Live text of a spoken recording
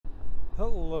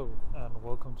Hello and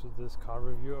welcome to this car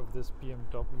review of this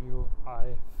BMW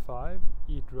i5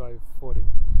 eDrive40.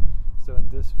 So in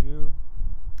this view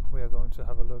we are going to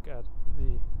have a look at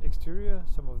the exterior,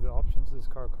 some of the options this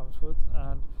car comes with,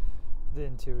 and the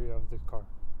interior of the car.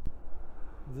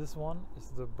 This one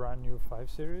is the brand new 5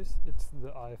 Series. It's the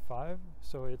i5,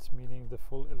 so it's meaning the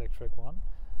full electric one.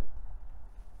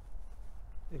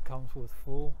 It comes with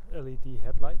full LED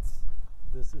headlights.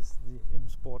 This is the M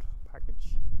Sport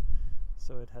package.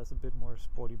 So it has a bit more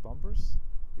sporty bumpers.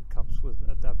 It comes with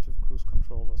adaptive cruise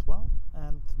control as well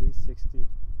and 360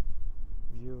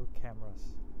 view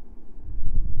cameras.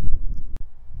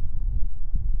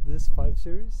 This 5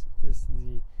 Series is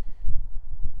the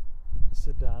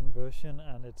sedan version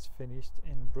and it's finished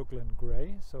in Brooklyn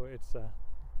grey, so it's a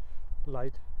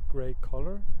light grey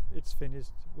color. It's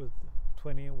finished with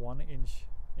 21-inch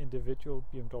individual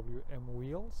BMW M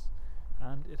wheels,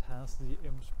 and it has the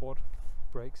M Sport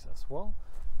brakes as well.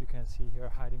 You can see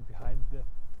here hiding behind the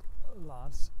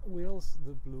large wheels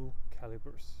the blue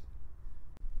calipers.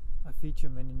 A feature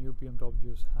many new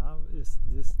BMWs have is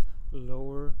this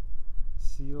lower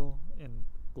seal in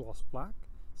gloss black.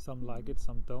 Some like it,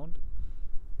 some don't.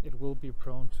 It will be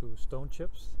prone to stone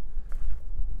chips.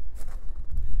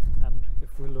 And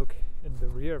if we look in the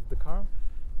rear of the car,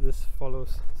 this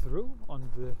follows through on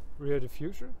the rear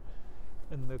diffuser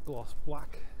in the gloss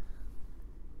black.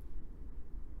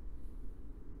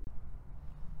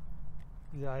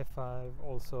 The i5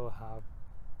 also have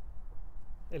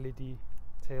LED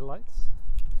taillights,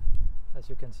 as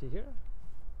you can see here.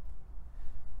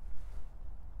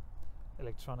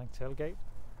 Electronic tailgate.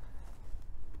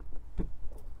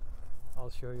 I'll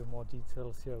show you more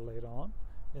details here later on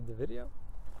in the video.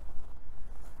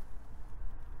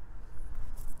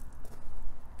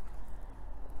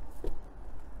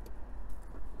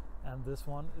 And this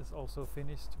one is also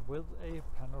finished with a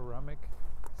panoramic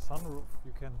sunroof.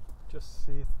 You can just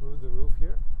see through the roof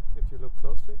here if you look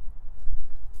closely.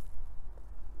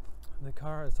 The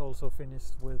car is also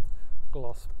finished with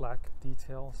gloss black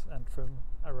details and trim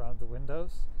around the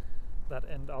windows that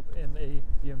end up in a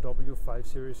BMW 5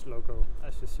 Series logo,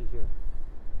 as you see here.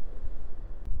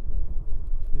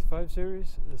 The 5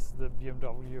 Series is the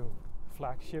BMW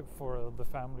flagship for the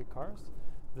family cars.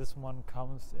 This one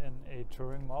comes in a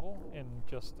touring model in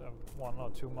just 1 or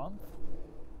 2 months.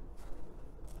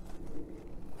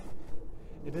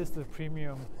 It is the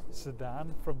Premium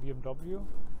Sedan from BMW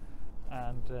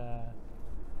and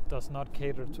does not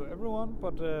cater to everyone,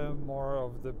 but more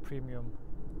of the premium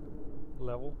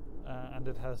level, and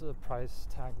it has a price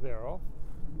tag thereof.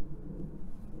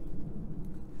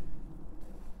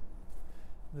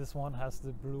 This one has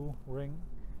the blue ring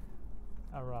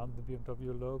around the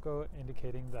BMW logo,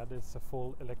 indicating that it's a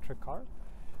full electric car.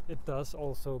 It does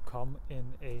also come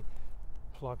in a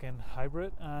plug-in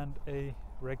hybrid and a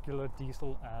regular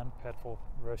diesel and petrol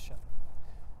version.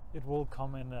 It will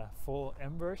come in a full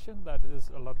M version that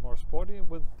is a lot more sporty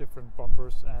with different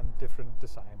bumpers and different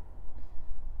design.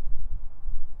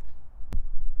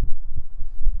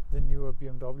 The newer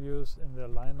BMWs in their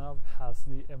lineup has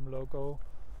the M logo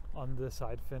on the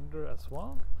side fender as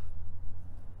well.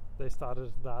 They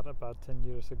started that about 10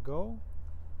 years ago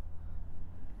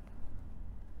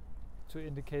to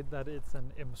indicate that it's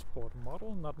an M Sport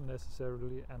model, not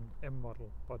necessarily an M model,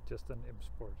 but just an M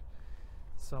Sport.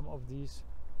 Some of these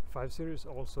 5 Series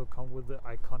also come with the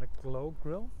iconic glow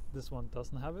grille. This one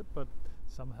doesn't have it, but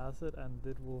some has it, and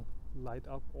it will light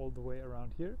up all the way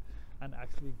around here and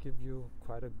actually give you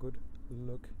quite a good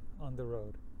look on the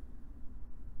road.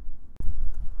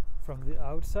 From the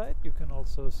outside you can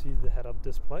also see the head-up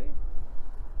display.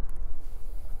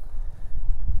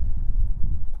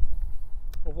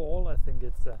 Overall, I think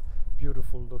it's a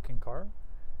beautiful looking car.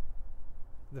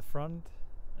 The front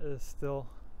is still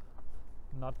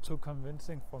not too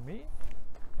convincing for me.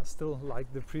 I still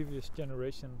like the previous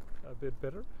generation a bit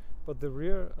better, but the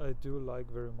rear I do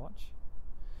like very much.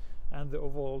 And the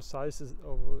overall size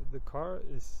of the car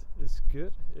is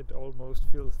good. It almost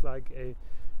feels like a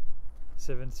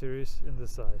 7 Series in the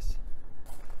size.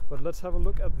 But let's have a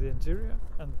look at the interior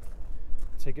and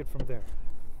take it from there.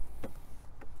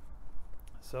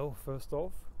 So first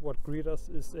off, what greets us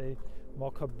is a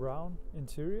mocha brown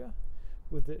interior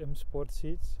with the M Sport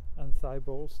seats and thigh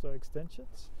bolster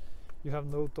extensions. You have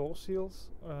no door seals,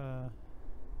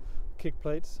 kick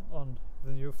plates on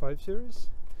the new 5 Series.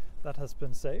 That has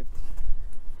been saved.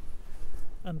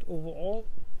 And overall,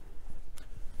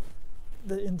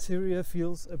 the interior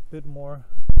feels a bit more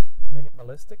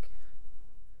minimalistic.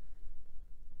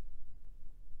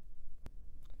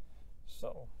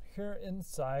 So here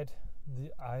inside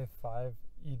the i5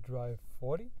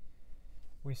 eDrive40,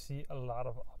 we see a lot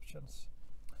of options.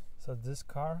 So this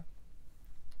car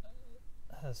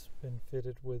has been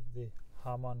fitted with the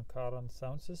Harman Kardon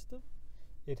sound system.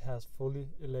 It has fully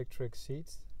electric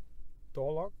seats,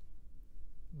 door lock,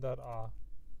 that are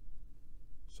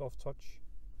soft touch.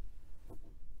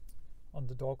 On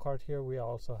the door card here we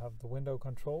also have the window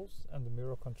controls and the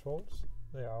mirror controls.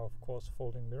 They are of course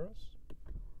folding mirrors.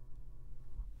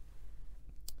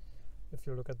 If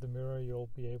you look at the mirror, you'll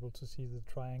be able to see the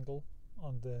triangle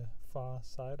on the far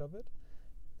side of it.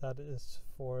 That is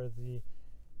for the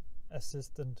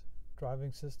assistant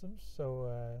driving systems, so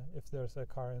if there's a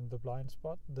car in the blind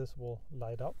spot, this will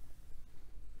light up.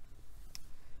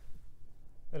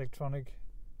 Electronic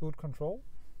boot control,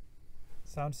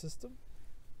 sound system,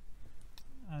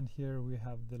 and here we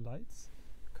have the lights,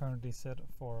 currently set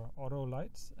for auto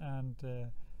lights, and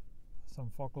some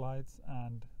fog lights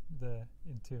and the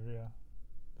interior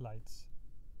lights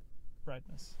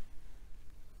brightness.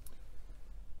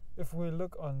 If we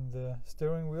look on the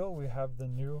steering wheel, we have the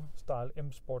new style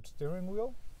M Sport steering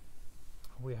wheel.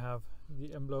 We have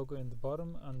the M logo in the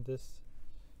bottom and this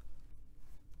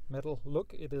metal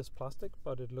look. It is plastic,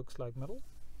 but it looks like metal.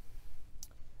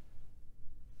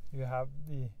 You have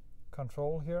the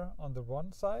control here on the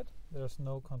one side. There's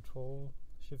no control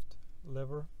shift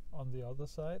lever on the other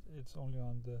side. It's only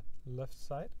on the left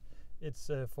side. It's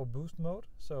for boost mode,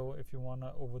 so if you want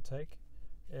to overtake,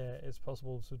 it's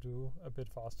possible to do a bit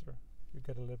faster. You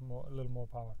get a little more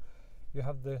power. You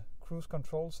have the cruise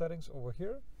control settings over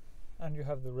here, and you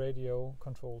have the radio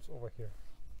controls over here.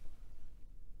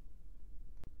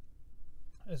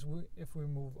 If we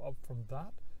move up from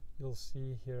that, you'll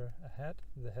see here ahead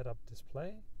the head-up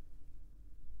display.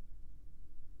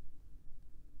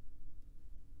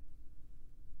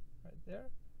 Right there.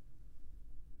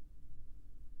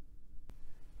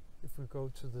 If we go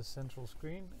to the central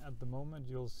screen, at the moment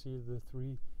you'll see the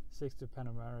 360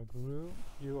 panoramic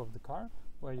view of the car,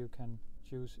 where you can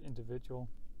choose individual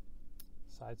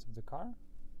sides of the car,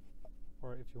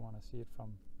 or if you want to see it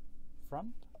from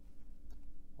front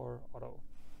or auto.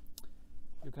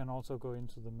 You can also go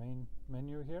into the main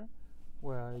menu here,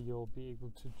 where you'll be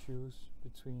able to choose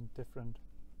between different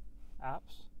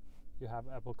apps. You have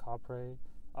Apple CarPlay,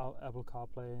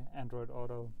 Android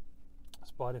Auto,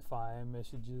 Spotify,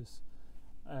 messages,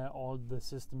 all the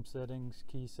system settings,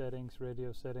 key settings,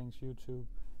 radio settings, YouTube,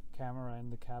 camera in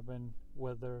the cabin,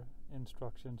 weather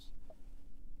instructions.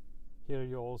 Here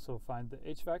you also find the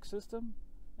HVAC system,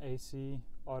 AC,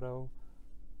 auto.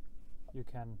 You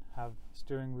can have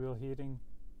steering wheel heating,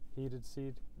 heated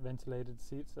seat, ventilated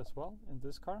seats as well in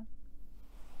this car.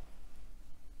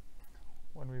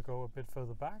 When we go a bit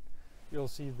further back, you'll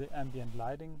see the ambient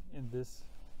lighting in this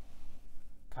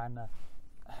kind of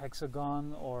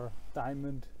hexagon or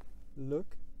diamond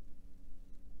look.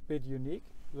 Bit unique,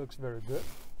 looks very good.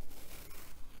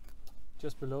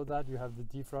 Just below that you have the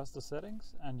defroster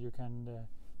settings, and you can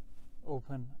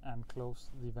open and close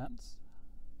the vents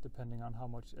depending on how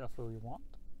much airflow you want.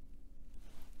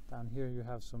 Down here you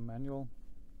have some manual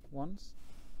ones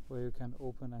where you can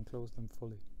open and close them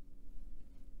fully.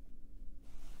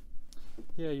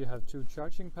 Here you have two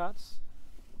charging pads.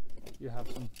 You have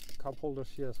some cup holders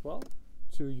here as well,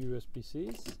 two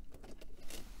USB-Cs.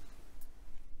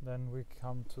 Then we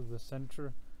come to the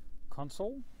center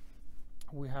console.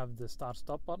 We have the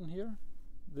start-stop button here,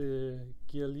 the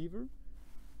gear lever,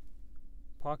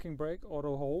 parking brake,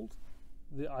 auto hold,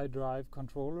 the iDrive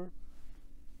controller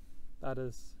that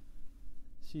is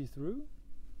see-through,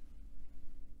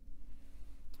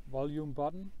 volume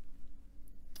button,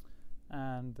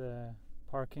 and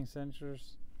parking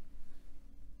sensors,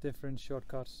 different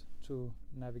shortcuts to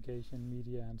navigation,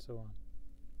 media, and so on.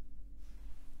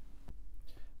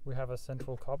 We have a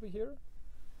central copy here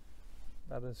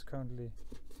that is currently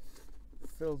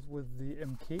filled with the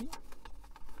M key.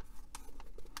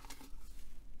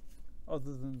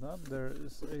 Other than that, there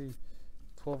is a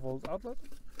 12-volt outlet,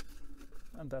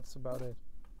 and that's about it.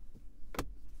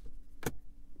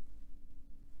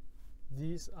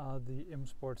 These are the M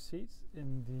Sport seats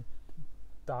in the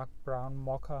dark brown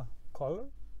mocha color.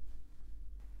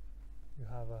 You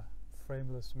have a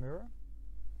frameless mirror,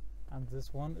 and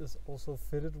this one is also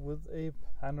fitted with a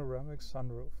panoramic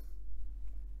sunroof.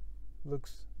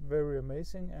 Looks very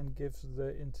amazing and gives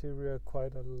the interior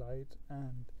quite a light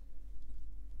and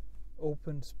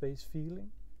open space feeling.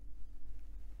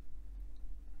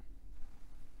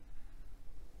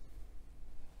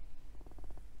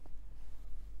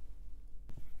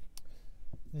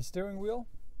 The steering wheel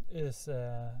is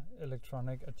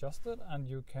electronic adjusted, and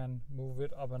you can move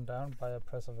it up and down by a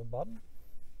press of a button.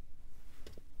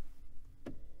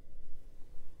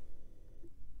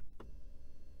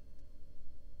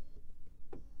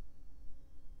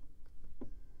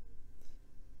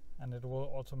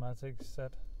 automatic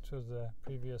set to the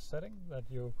previous setting that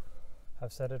you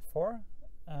have set it for,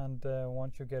 and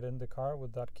once you get in the car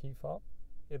with that key fob,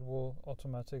 it will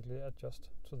automatically adjust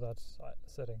to that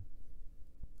setting.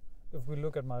 If we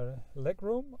look at my leg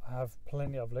room, I have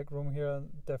plenty of leg room here,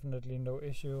 definitely no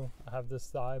issue. I have this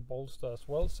thigh bolster as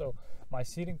well, so my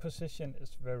seating position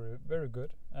is very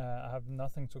good. I have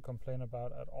nothing to complain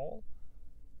about at all.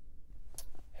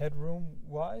 Headroom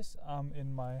wise, I'm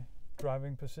in my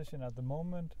driving position at the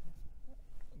moment,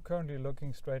 currently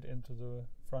looking straight into the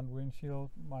front windshield.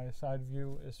 My side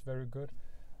view is very good,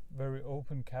 very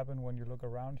open cabin when you look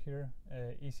around here,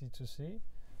 easy to see.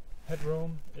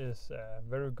 Headroom is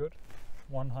very good,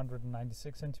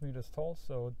 196 centimeters tall,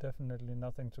 so definitely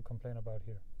nothing to complain about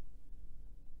here.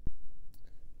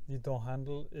 The door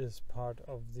handle is part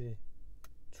of the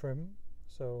trim,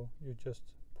 so you just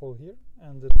pull here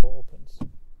and the door opens.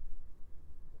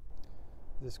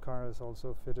 This car is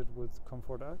also fitted with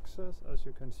comfort access, as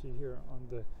you can see here on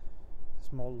the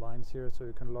small lines here, so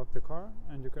you can lock the car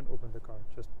and you can open the car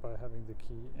just by having the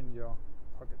key in your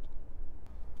pocket.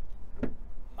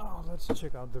 Now let's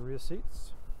check out the rear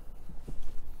seats.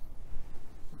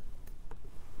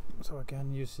 So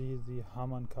again, you see the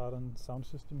Harman Kardon sound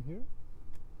system here.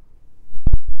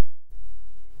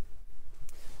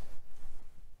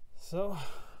 So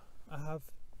I have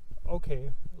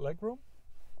okay legroom,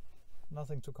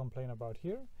 nothing to complain about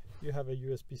here. You have a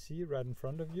USB-C right in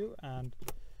front of you, and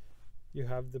you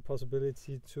have the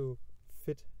possibility to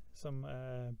fit some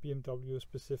BMW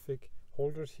specific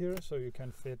holders here, so you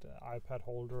can fit an iPad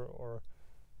holder or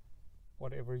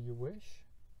whatever you wish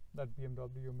that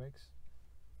BMW makes.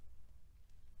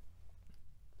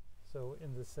 So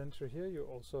in the center here you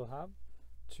also have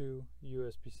two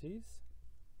USB-Cs,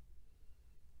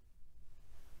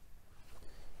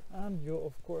 and you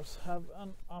of course have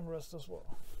an armrest as well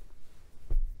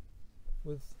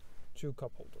with two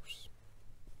cup holders.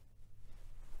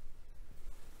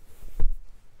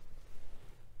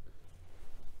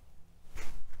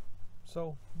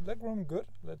 So legroom good.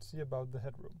 Let's see about the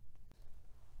headroom.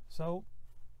 So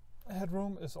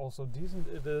headroom is also decent.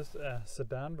 It is a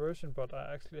sedan version, but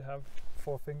I actually have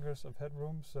 4 fingers of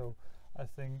headroom, so I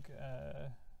think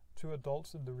 2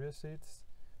 adults in the rear seats,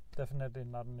 definitely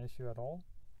not an issue at all.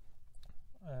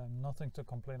 Nothing to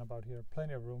complain about here.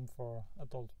 Plenty of room for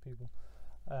adult people.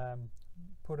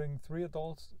 Putting 3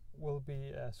 adults will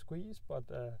be a squeeze, but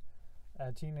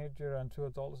a teenager and 2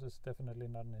 adults is definitely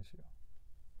not an issue.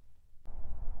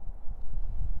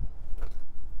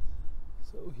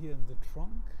 So here in the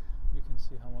trunk you can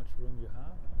see how much room you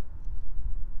have.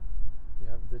 You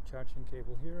have the charging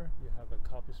cable here, you have a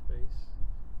copy space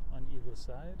on either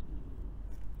side,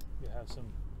 you have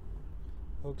some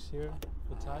hooks here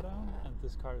for tie down, and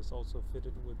this car is also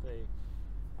fitted with a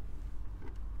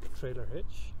trailer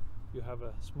hitch. You have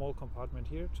a small compartment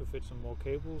here to fit some more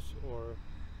cables or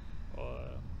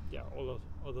yeah, all of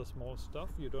other small stuff.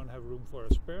 You don't have room for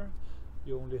a spare,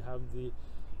 you only have the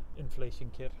inflation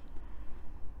kit.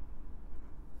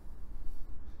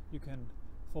 You can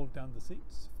fold down the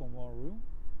seats for more room.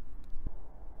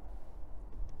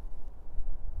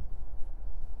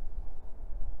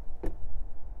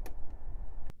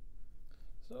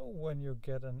 So when you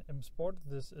get an M Sport,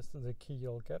 this is the key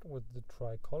you'll get with the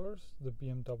tricolors, the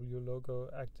BMW logo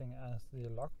acting as the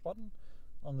lock button.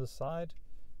 On the side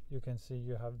you can see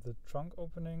you have the trunk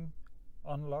opening,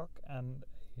 unlock, and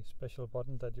a special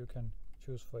button that you can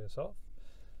choose for yourself.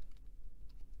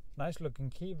 Nice looking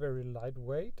key, very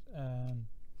lightweight.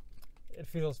 It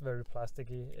feels very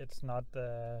plasticky. It's not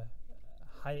a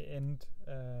high-end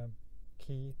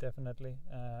key, definitely.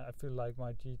 I feel like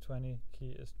my G20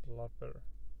 key is a lot better.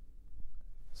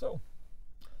 So,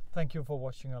 thank you for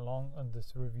watching along on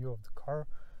this review of the car.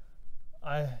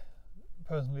 I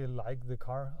personally like the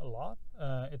car a lot.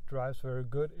 It drives very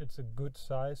good. It's a good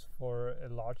size for a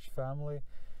large family.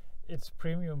 Its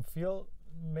premium feel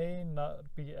may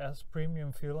not be as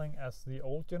premium feeling as the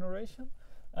old generation,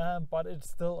 but it's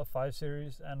still a 5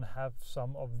 Series and have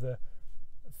some of the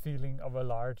feeling of a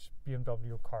large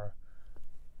BMW car.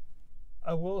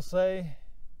 I will say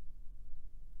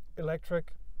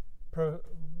electric,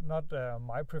 not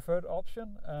my preferred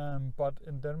option, but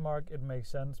in Denmark it makes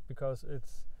sense because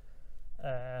it's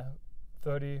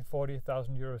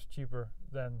 30,000–40,000 euros cheaper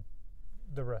than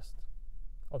the rest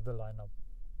of the lineup.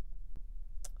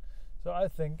 So I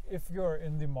think if you're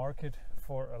in the market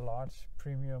for a large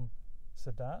premium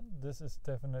sedan, this is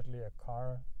definitely a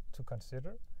car to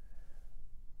consider.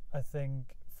 I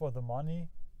think for the money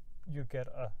you get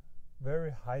a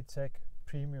very high-tech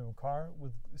premium car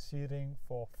with seating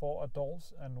for 4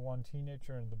 adults and 1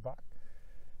 teenager in the back.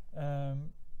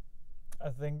 I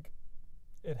think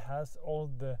it has all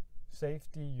the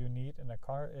safety you need in a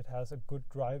car. It has a good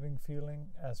driving feeling,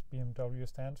 as BMW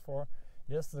stands for.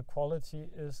 Yes, the quality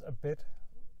is a bit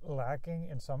lacking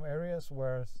in some areas,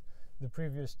 whereas the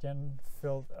previous gen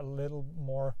felt a little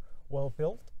more well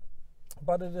built,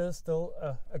 but it is still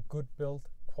a good build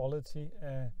quality.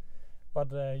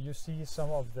 But you see some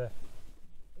of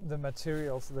the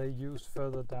materials they use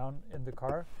further down in the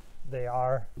car. They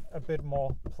are a bit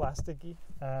more plasticky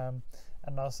and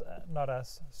not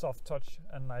as soft touch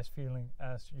and nice feeling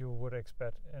as you would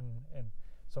expect in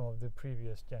some of the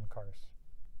previous gen cars.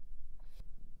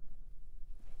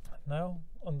 Now,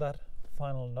 on that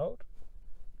final note,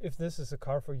 if this is a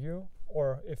car for you,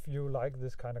 or if you like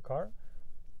this kind of car,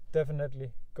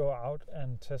 definitely go out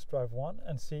and test drive one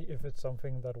and see if it's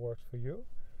something that works for you.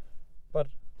 But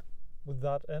with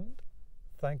that end,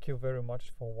 thank you very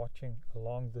much for watching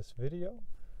along this video.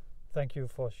 Thank you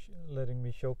for letting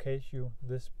me showcase you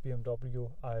this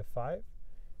BMW i5.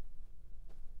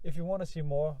 If you want to see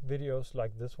more videos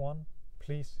like this one,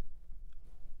 please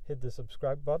hit the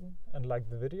subscribe button and like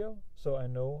the video, so I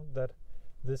know that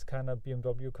this kind of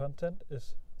BMW content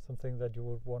is something that you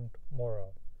would want more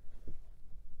of.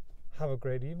 Have a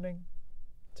great evening.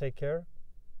 Take care.